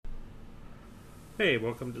Hey,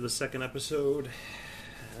 welcome to the second episode,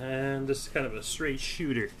 and this is kind of a straight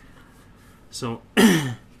shooter. So,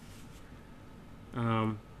 I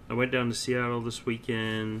went down to Seattle this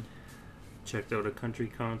weekend, checked out a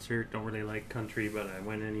country concert. Don't really like country, but I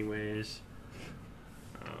went anyways.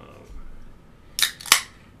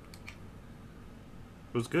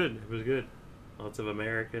 It was good. It was good. Lots of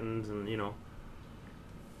Americans, and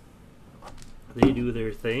they do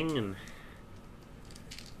their thing, and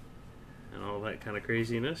all that kind of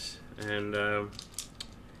craziness. And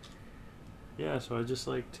yeah, so I just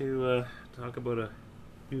like to talk about a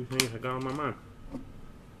few things I got on my mind.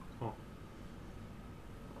 Oh.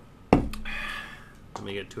 Let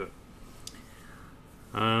me get to it.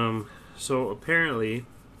 So apparently,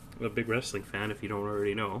 I'm a big wrestling fan, if you don't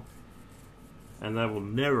already know, and that will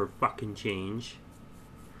never fucking change,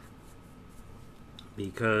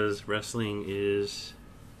 because wrestling is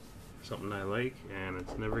something I like, and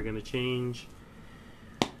it's never going to change.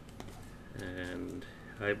 And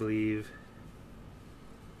I believe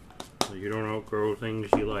you don't outgrow things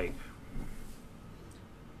you like.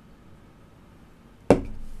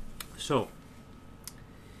 So,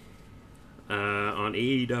 on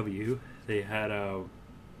AEW, they had a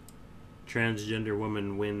transgender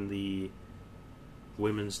woman win the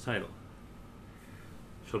women's title.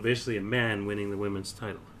 So basically a man winning the women's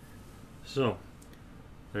title. So,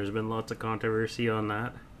 there's been lots of controversy on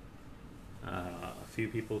that. A few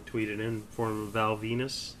people tweeted in, form of Val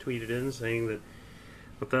Venus tweeted in saying that,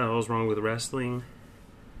 what the hell is wrong with wrestling?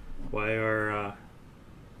 Why are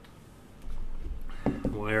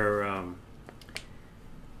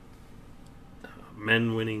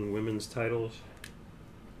men winning women's titles?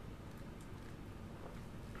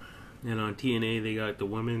 And on TNA they got the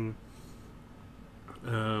women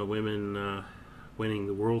winning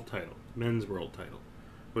the world title, men's world title,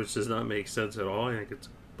 which does not make sense at all. I think it's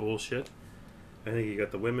bullshit. I think you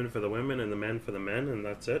got the women for the women and the men for the men, and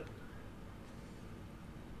that's it.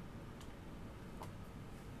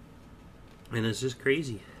 And it's just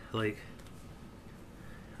crazy. Like,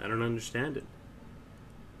 I don't understand it.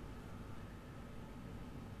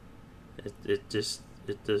 It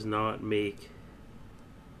does not make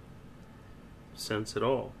sense at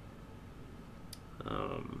all.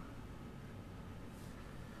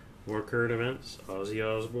 More current events. Ozzy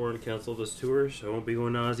Osbourne canceled his tour, so I won't be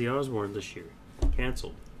going to Ozzy Osbourne this year.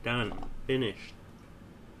 Cancelled. Done. Finished.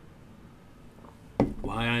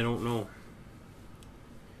 Why, I don't know.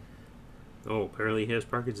 Oh, apparently he has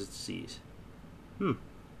Parkinson's disease. That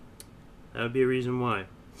would be a reason why.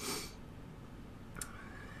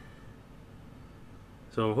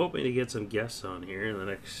 So I'm hoping to get some guests on here in the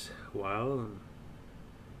next while and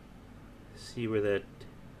see where that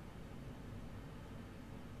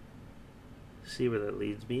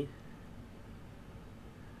leads me.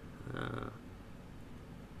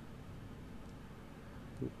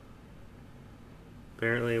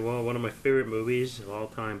 Apparently, one of my favorite movies of all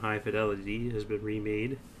time, High Fidelity, has been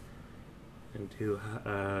remade into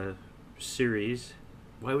a series.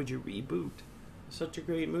 Why would you reboot such a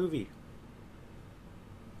great movie?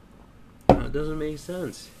 It doesn't make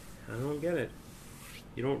sense. I don't get it.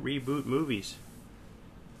 You don't reboot movies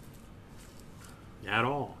at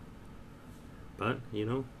all. But,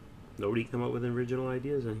 nobody come up with original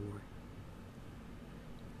ideas anymore.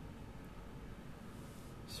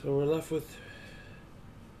 So we're left with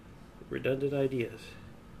redundant ideas.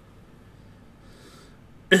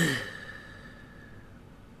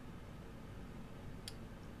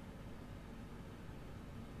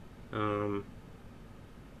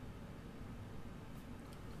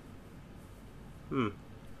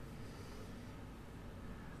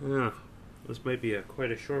 Yeah, this might be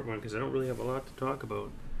quite a short one because I don't really have a lot to talk about.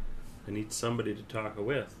 I need somebody to talk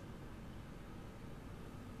with.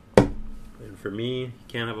 And for me, you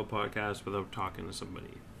can't have a podcast without talking to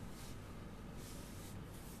somebody.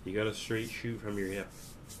 You gotta straight shoot from your hip.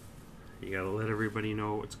 You gotta let everybody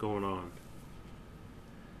know what's going on.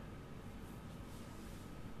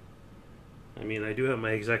 I mean, I do have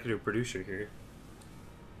my executive producer here.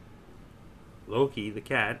 Loki, the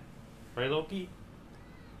cat. Right, Loki?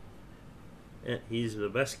 Yeah, he's the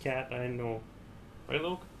best cat I know. Right,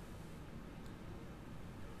 Loki?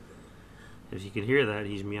 If you can hear that,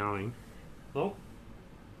 he's meowing. Loki?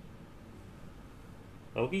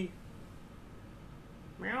 Loki?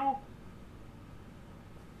 Meow.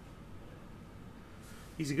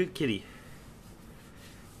 He's a good kitty.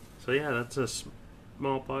 So yeah, that's a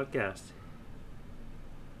small podcast.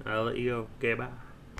 I'll let you go. Okay, bye.